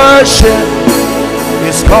 My worship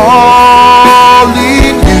is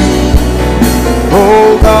calling you,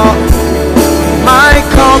 oh God. My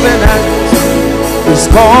covenant is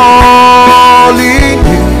calling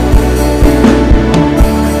you.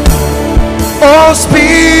 Oh,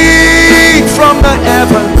 speak from the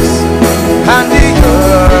heavens and the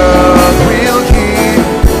earth will hear.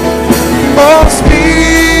 Oh,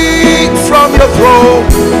 speak from your throne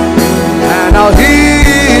and I'll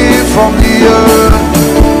hear from the earth.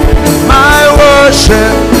 My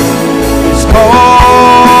worship is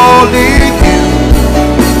calling you.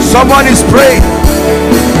 Someone is praying.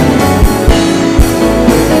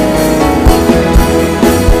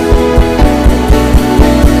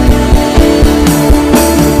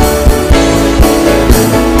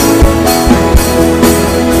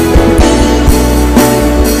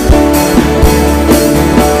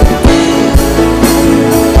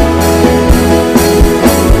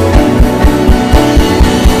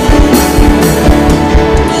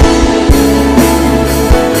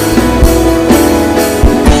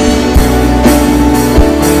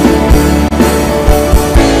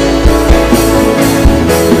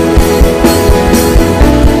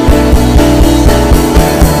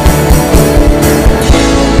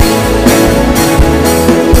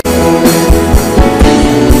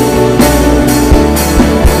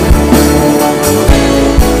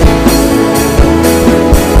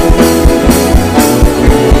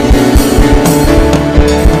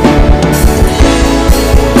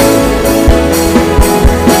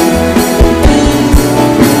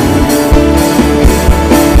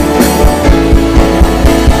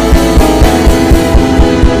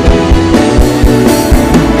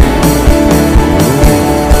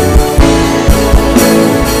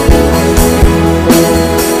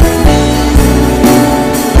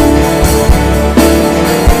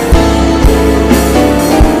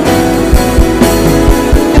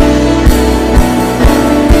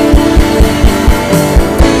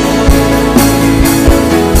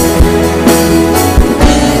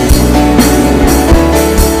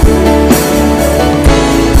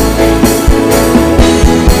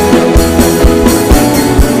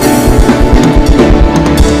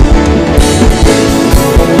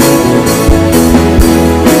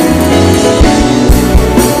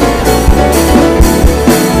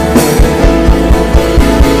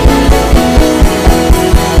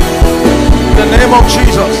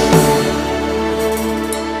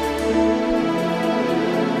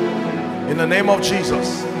 In the name of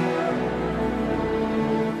Jesus.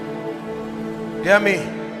 Hear me.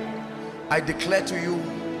 I declare to you,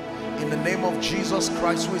 in the name of Jesus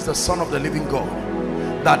Christ, who is the Son of the living God,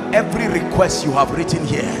 that every request you have written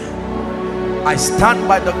here, I stand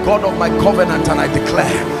by the God of my covenant and I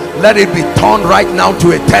declare, let it be turned right now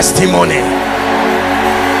to a testimony.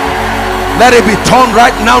 Let it be turned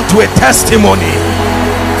right now to a testimony.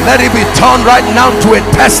 Let it be turned right now to a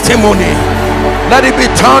testimony. Let it be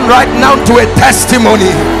turned right now to a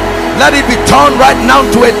testimony. Let it be turned right now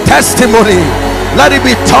to a testimony. Let it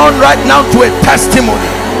be turned right now to a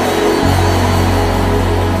testimony.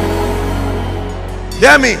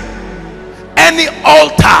 Hear me. Any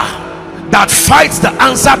altar that fights the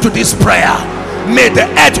answer to this prayer, may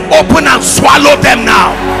the earth open and swallow them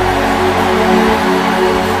now.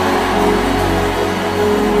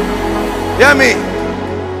 Hear me.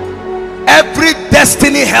 Every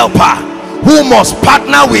destiny helper who must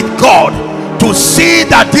partner with God to see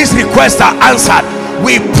that these requests are answered,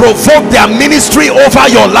 we provoke their ministry over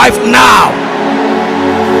your life now.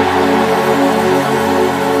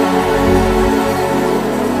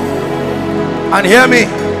 And hear me.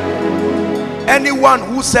 Anyone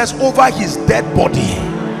who says over his dead body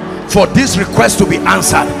for this request to be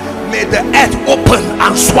answered, may the earth open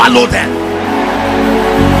and swallow them.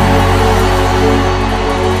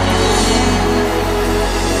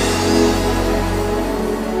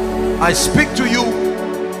 I speak to you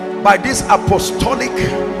by this apostolic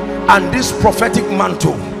and this prophetic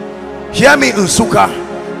mantle. Hear me, Nsuka.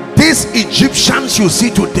 These Egyptians you see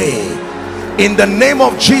today, in the name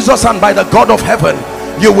of Jesus and by the God of heaven,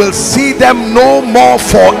 you will see them no more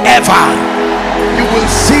forever. You will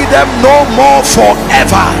see them no more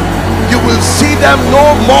forever. You will see them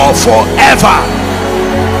no more forever.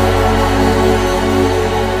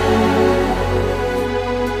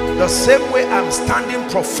 The same way I'm standing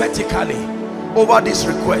prophetically over this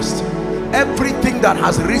request, everything that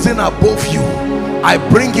has risen above you, I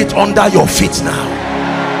bring it under your feet now.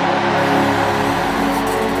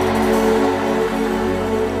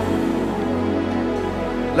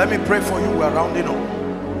 Let me pray for you. We're rounding up.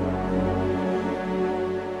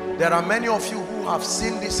 There are many of you who have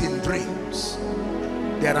seen this in dreams.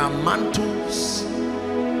 There are mantles,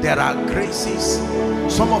 there are graces.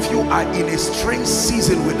 Some of you are in a strange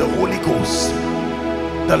season with the Holy Ghost.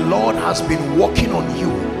 The Lord has been working on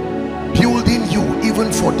you, building you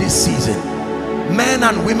even for this season. Men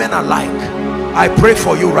and women alike, I pray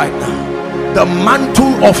for you right now. The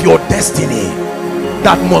mantle of your destiny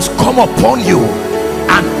that must come upon you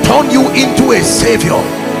and turn you into a savior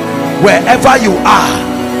wherever you are,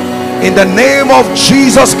 in the name of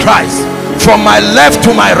Jesus Christ, from my left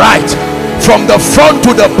to my right, from the front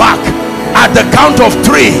to the back, at the count of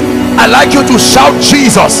 3, I'd like you to shout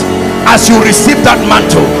Jesus as you receive that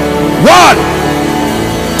mantle. 1,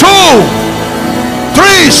 2,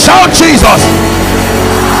 3. Shout Jesus.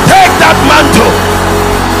 Take that mantle.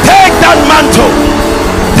 Take that mantle.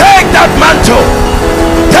 Take that mantle.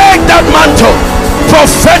 Take that mantle.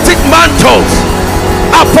 Prophetic mantles,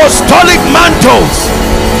 apostolic mantles,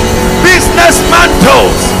 business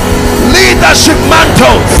mantles, leadership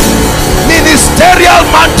mantles, ministerial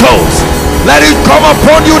mantles. Let it come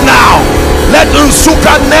upon you now. Let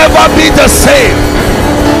Nsuka never be the same.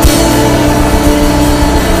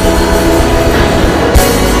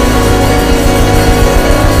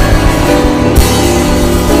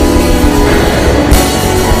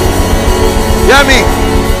 Hear me.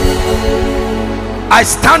 I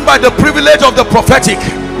stand by the privilege of the prophetic.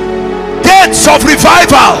 Gates of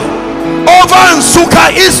revival over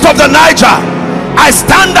Nsuka, east of the Niger. I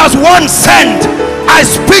stand as one sent. I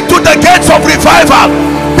speak to the gates of revival.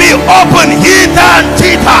 Be open hither and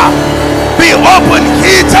thither. Be open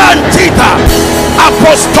hither and thither.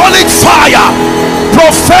 Apostolic fire,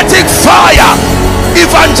 prophetic fire,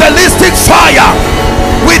 evangelistic fire.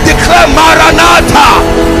 We declare Maranatha.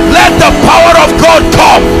 Let the power of God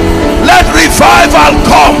come. Let revival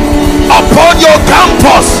come upon your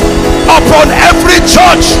campus, upon every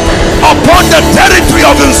church, upon the territory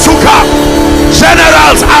of Nsuka.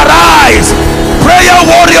 Generals, arise. Prayer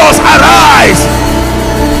warriors, arise.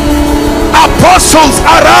 Apostles,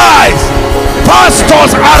 arise.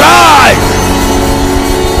 Pastors, arise.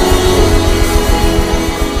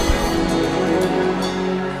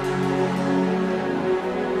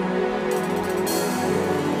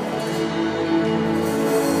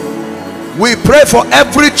 We pray for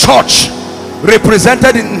every church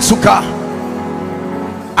represented in Nsuka.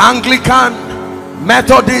 Anglican,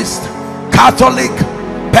 Methodist, Catholic,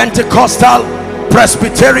 Pentecostal,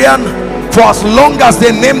 Presbyterian, for as long as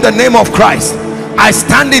they name the name of Christ. I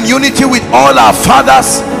stand in unity with all our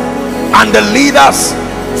fathers and the leaders,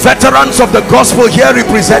 veterans of the gospel here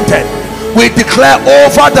represented, we declare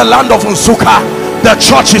over the land of Nsukka, the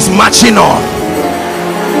church is marching on.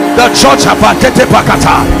 The church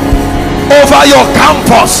over your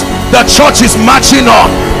campus, the church is marching on.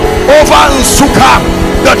 Over Nsukka,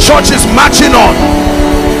 the church is marching on.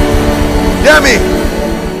 Hear me.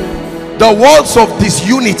 The walls of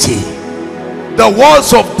disunity, the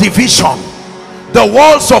walls of division, the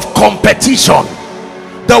walls of competition,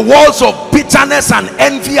 the walls of bitterness and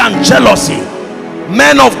envy and jealousy,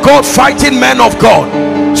 men of God fighting men of God,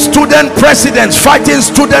 student presidents fighting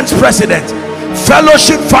students presidents,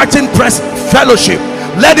 fellowship fighting fellowship,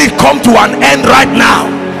 let it come to an end right now.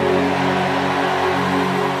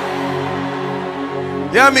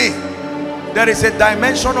 Hear me. There is a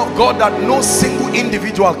dimension of God that no single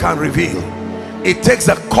individual can reveal. It takes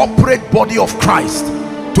the corporate body of Christ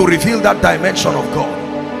to reveal that dimension of God.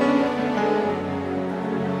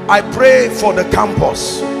 I pray for the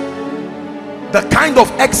campus, the kind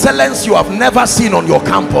of excellence you have never seen on your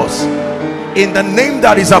campus, in the name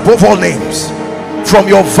that is above all names, from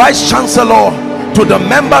your vice chancellor to the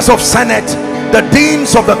members of Senate, the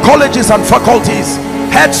deans of the colleges and faculties,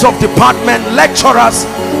 heads of department, lecturers.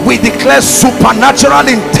 We declare supernatural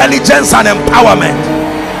intelligence and empowerment.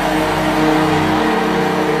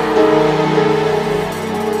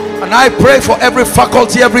 And I pray for every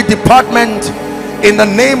faculty, every department, in the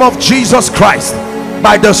name of Jesus Christ,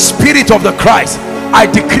 by the Spirit of the Christ, I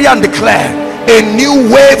decree and declare a new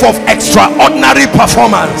wave of extraordinary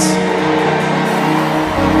performance.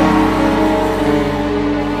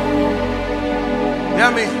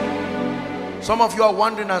 Hear me. Some of you are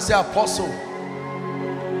wondering and say, Apostle,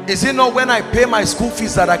 is it not when I pay my school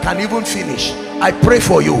fees that I can even finish? I pray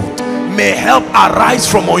for you. May help arise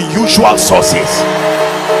from unusual sources.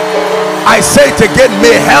 I say it again,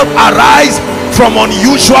 may help arise from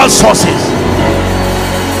unusual sources.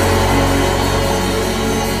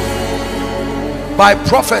 By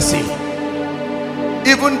prophecy,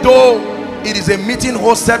 even though it is a meeting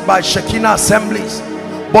hosted by Shekinah Assemblies,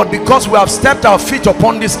 but because we have stepped our feet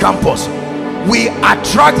upon this campus, we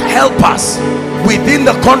attract helpers within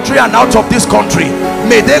the country and out of this country.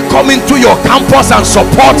 May they come into your campus and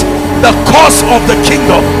support the cause of the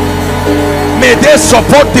kingdom. May they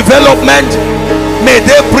support development. May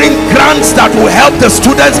they bring grants that will help the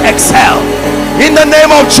students excel in the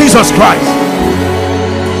name of Jesus Christ.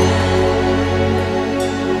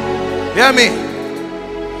 Hear me.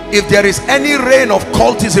 If there is any reign of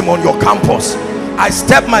cultism on your campus, I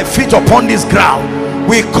step my feet upon this ground.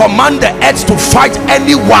 We command the earth to fight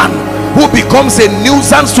anyone who becomes a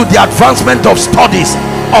nuisance to the advancement of studies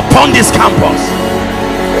upon this campus.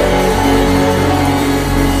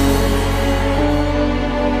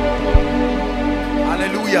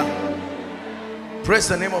 Hallelujah. Praise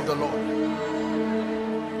the name of the Lord.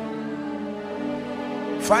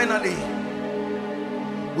 Finally,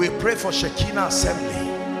 we pray for Shekinah Assembly,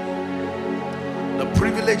 the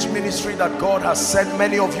privileged ministry that God has sent.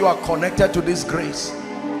 Many of you are connected to this grace.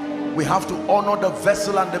 We have to honor the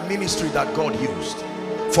vessel and the ministry that God used.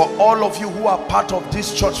 For all of you who are part of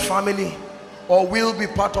this church family or will be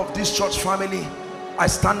part of this church family, I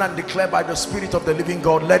stand and declare by the Spirit of the living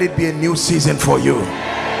God, let it be a new season for you.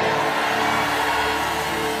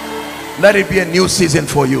 Let it be a new season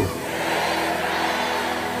for you.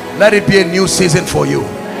 Let it be a new season for you.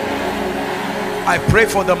 I pray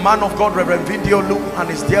for the man of God, Reverend Vindio Lu, and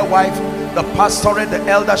his dear wife, the pastorate, the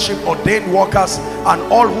eldership, ordained workers, and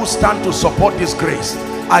all who stand to support this grace.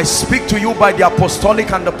 I speak to you by the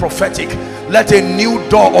apostolic and the prophetic. Let a new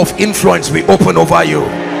door of influence be open over you.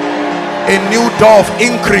 A new door of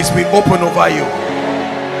increase be open over you.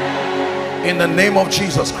 In the name of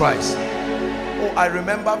Jesus Christ. Oh, I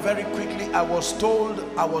remember very quickly, I was told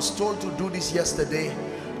to do this yesterday.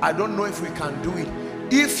 I don't know if we can do it.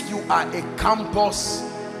 If you are a campus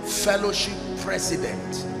fellowship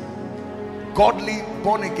president, godly,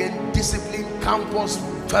 born again, disciplined campus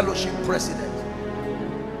fellowship president,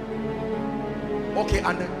 okay,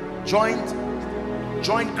 and the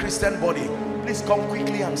joint Christian body, please come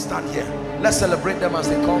quickly and stand here. Let's celebrate them as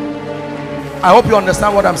they come. I hope you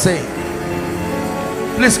understand what I'm saying.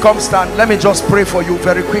 Please come stand. Let me just pray for you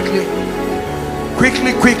very quickly.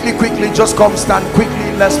 Quickly, just come stand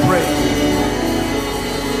quickly. Let's pray.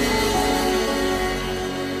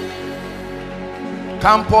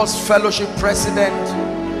 Campus fellowship president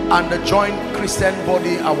and the joint Christian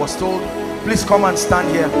body, I was told, please come and stand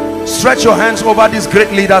here. Stretch your hands over these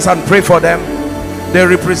great leaders and pray for them. They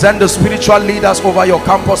represent the spiritual leaders over your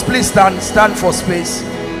campus. Please stand for space.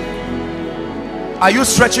 Are you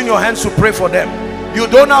stretching your hands to pray for them? You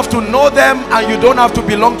don't have to know them and you don't have to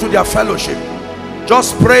belong to their fellowship.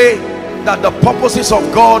 Just pray that the purposes of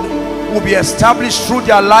God will be established through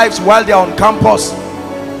their lives while they are on campus.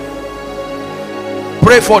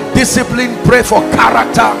 Pray for discipline, pray for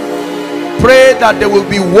character, pray that they will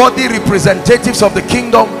be worthy representatives of the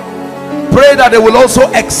kingdom. Pray that they will also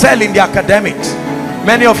excel in the academics.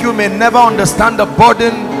 Many of you may never understand the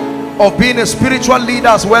burden of being a spiritual leader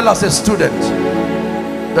as well as a student.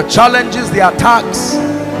 The challenges, the attacks,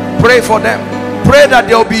 pray for them. Pray that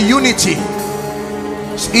there will be unity.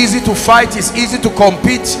 It's easy to fight, it's easy to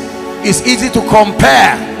compete, it's easy to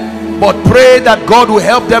compare, but pray that God will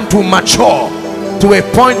help them to mature to a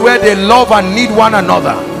point where they love and need one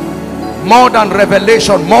another more than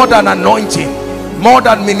revelation, more than anointing, more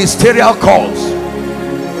than ministerial calls.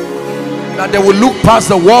 That they will look past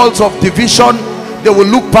the walls of division, they will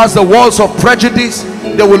look past the walls of prejudice,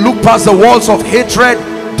 they will look past the walls of hatred,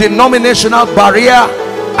 denominational barrier,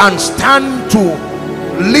 and stand to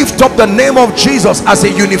lift up the name of Jesus as a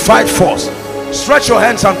unified force. Stretch your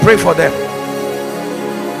hands and pray for them.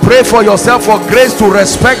 Pray for yourself for grace to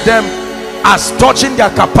respect them as touching their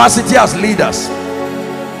capacity as leaders.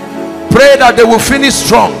 Pray that they will finish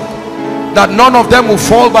strong, that none of them will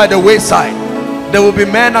fall by the wayside. There will be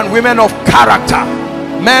men and women of character,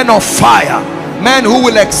 men of fire, men who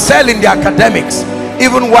will excel in the academics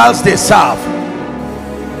even whilst they serve.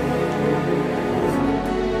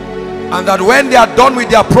 And that when they are done with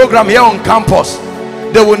their program here on campus,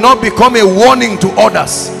 they will not become a warning to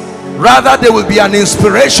others, rather they will be an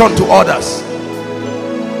inspiration to others.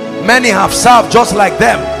 Many have served just like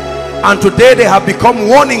them, and today they have become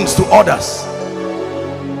warnings to others.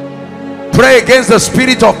 Pray against the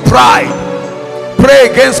spirit of pride. Pray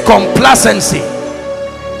against complacency.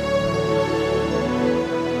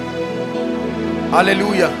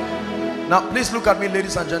 Hallelujah. Now please look at me,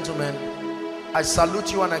 ladies and gentlemen. I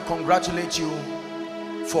salute you and I congratulate you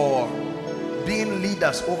for being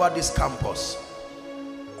leaders over this campus.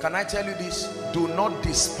 Can I tell you this? Do not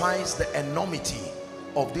despise the enormity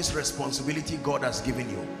of this responsibility God has given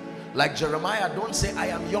you. Like Jeremiah, don't say I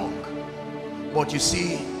am young. But you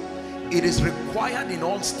see, it is required in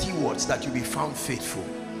all stewards that you be found faithful.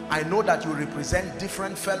 I know that you represent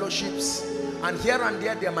different fellowships, and here and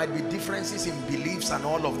there might be differences in beliefs and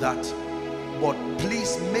all of that, but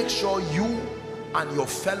please make sure you and your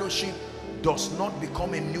fellowship does not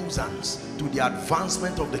become a nuisance to the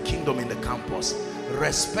advancement of the kingdom in the campus.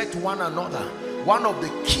 Respect one another. One of the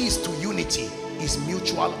keys to unity is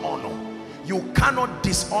mutual honor. You cannot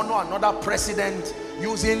dishonor another president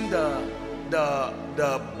using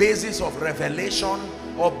the basis of revelation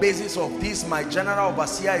or basis of this, my general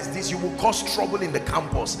overseer is this. You will cause trouble in the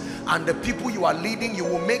campus, and the people you are leading, you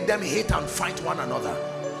will make them hate and fight one another.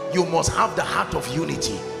 You must have the heart of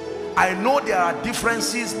unity. I know there are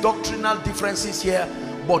differences, doctrinal differences here,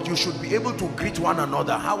 but you should be able to greet one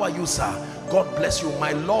another. How are you, sir? God bless you.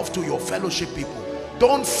 My love to your fellowship people.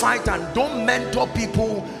 Don't fight and don't mentor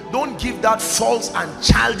people. Don't give that false and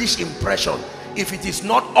childish impression. If it is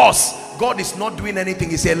not us, God is not doing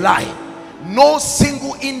anything. It's a lie. No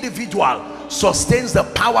single individual sustains the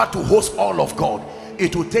power to host all of God.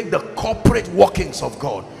 It will take the corporate workings of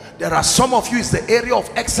God. There are some of you, it's the area of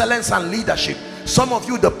excellence and leadership. Some of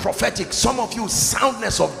you, the prophetic. Some of you,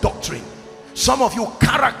 soundness of doctrine. Some of you,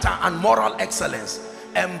 character and moral excellence.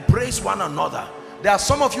 Embrace one another. There are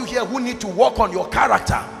some of you here who need to work on your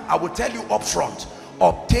character. I will tell you up front,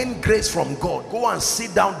 obtain grace from God. Go and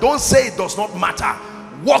sit down. Don't say it does not matter.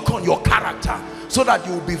 Work on your character so that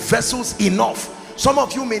you will be vessels enough. Some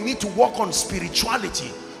of you may need to work on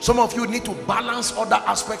spirituality. Some of you need to balance other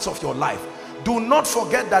aspects of your life. Do not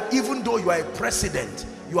forget that even though you are a president,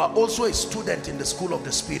 you are also a student in the school of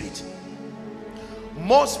the Spirit.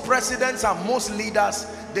 Most presidents and most leaders,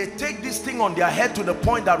 they take this thing on their head to the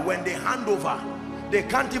point that when they hand over, they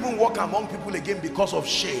can't even walk among people again because of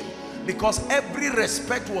shame. Because every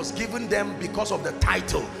respect was given them because of the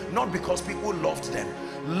title, not because people loved them.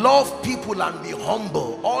 Love people and be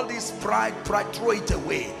humble. All this pride, throw it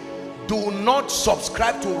away. Do not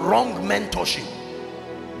subscribe to wrong mentorship.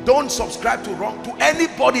 Don't subscribe to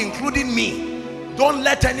anybody, including me. Don't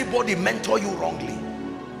let anybody mentor you wrongly.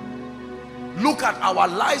 Look at our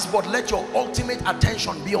lives, but let your ultimate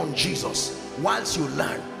attention be on Jesus whilst you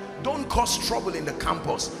learn. Don't cause trouble in the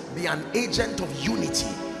campus. Be an agent of unity.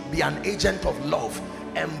 Be an agent of love.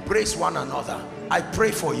 Embrace one another. I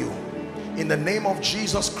pray for you. In the name of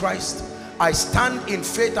Jesus Christ, I stand in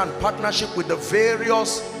faith and partnership with the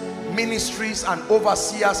various ministries and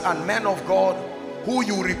overseers and men of God who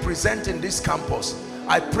you represent in this campus.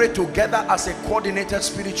 I pray together as a coordinated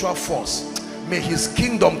spiritual force. May his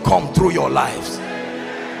kingdom come through your lives.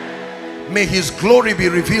 May his glory be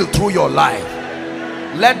revealed through your life.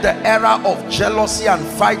 Let the era of jealousy and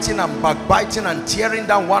fighting and backbiting and tearing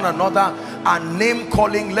down one another and name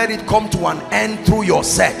calling, let it come to an end through your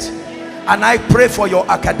set. And I pray for your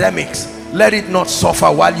academics, let it not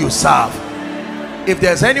suffer while you serve. If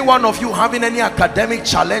there's any one of you having any academic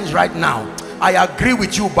challenge right now, I agree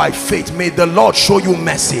with you by faith. May the Lord show you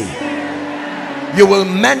mercy. You will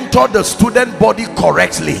mentor the student body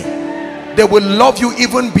correctly. They will love you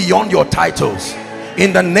even beyond your titles.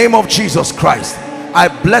 In the name of Jesus Christ, I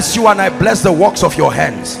bless you and I bless the works of your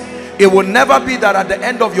hands. It will never be that at the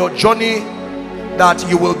end of your journey that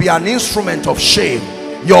you will be an instrument of shame.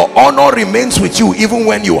 Your honor remains with you even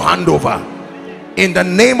when you hand over. In the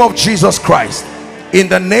name of Jesus Christ, in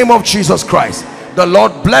the name of Jesus Christ, the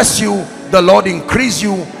Lord bless you, the Lord increase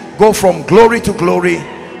you, go from glory to glory.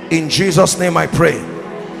 In Jesus' name I pray.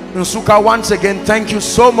 Nsuka, once again, thank you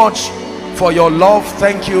so much for your love.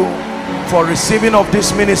 Thank you for receiving of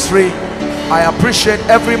this ministry. I appreciate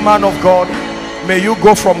every man of God. May you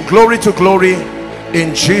go from glory to glory.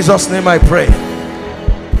 In Jesus' name I pray.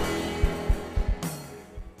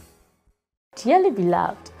 Dearly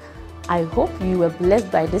beloved, I hope you were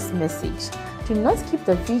blessed by this message. Do not keep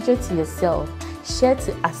the video to yourself. Share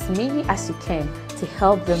to as many as you can to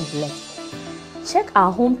help them bless. Check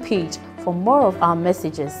our homepage for more of our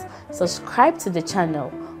messages. Subscribe to the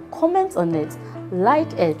channel, comment on it,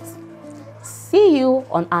 like it. See you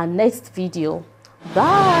on our next video.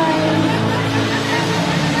 Bye.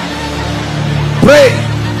 Pray,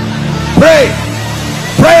 pray,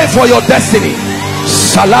 pray for your destiny.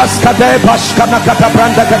 Salas kade bashkana kata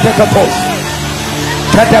branda kate katos.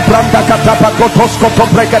 Kade branda kata pakotos koto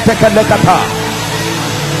brekete kele kata.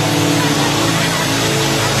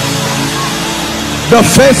 The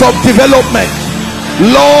phase of development.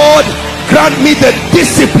 Lord, grant me the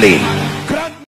discipline